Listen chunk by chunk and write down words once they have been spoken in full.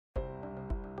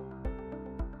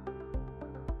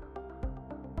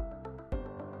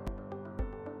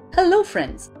Hello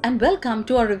friends, and welcome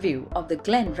to our review of the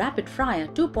Glen Rapid Fryer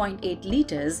 2.8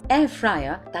 liters air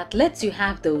fryer that lets you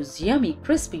have those yummy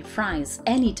crispy fries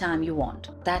anytime you want,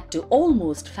 that too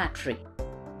almost fat-free.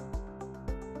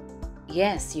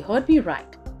 Yes, you heard me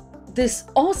right. This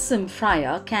awesome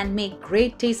fryer can make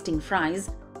great tasting fries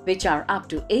which are up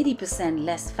to 80%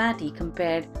 less fatty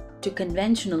compared to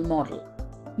conventional model,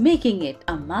 making it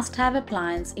a must-have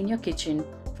appliance in your kitchen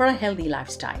for a healthy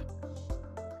lifestyle.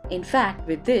 In fact,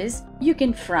 with this, you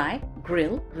can fry,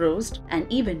 grill, roast, and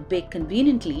even bake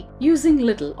conveniently using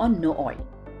little or no oil.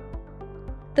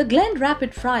 The Glen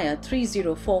Rapid Fryer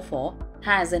 3044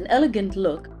 has an elegant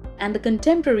look, and the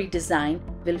contemporary design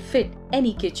will fit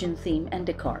any kitchen theme and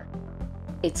decor.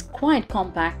 It's quite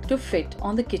compact to fit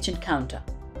on the kitchen counter.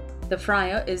 The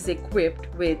fryer is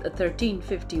equipped with a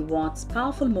 1350 watts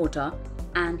powerful motor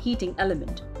and heating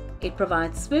element. It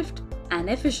provides swift and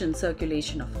efficient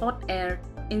circulation of hot air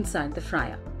inside the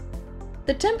fryer.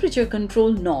 The temperature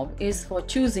control knob is for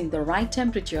choosing the right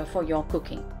temperature for your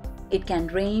cooking. It can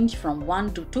range from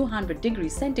 1 to 200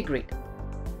 degrees centigrade.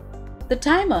 The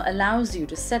timer allows you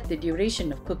to set the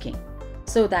duration of cooking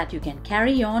so that you can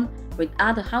carry on with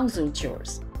other household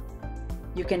chores.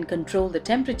 You can control the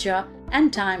temperature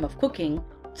and time of cooking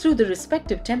through the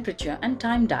respective temperature and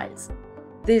time dials.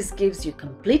 This gives you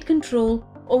complete control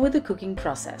over the cooking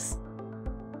process.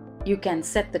 You can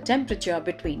set the temperature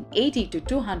between 80 to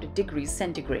 200 degrees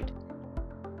centigrade.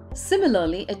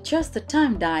 Similarly, adjust the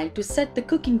time dial to set the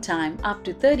cooking time up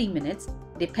to 30 minutes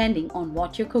depending on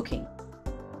what you're cooking.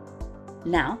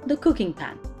 Now, the cooking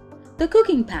pan. The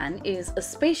cooking pan is a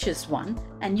spacious one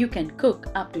and you can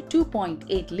cook up to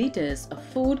 2.8 liters of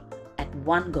food at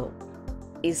one go.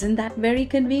 Isn't that very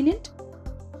convenient?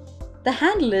 The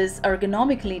handle is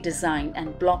ergonomically designed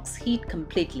and blocks heat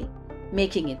completely,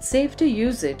 making it safe to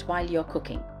use it while you're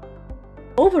cooking.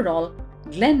 Overall,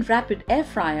 Glen Rapid Air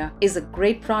Fryer is a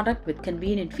great product with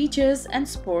convenient features and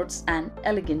sports and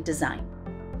elegant design.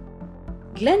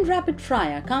 Glen Rapid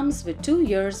Fryer comes with 2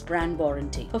 years brand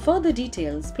warranty. For further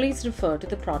details, please refer to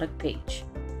the product page.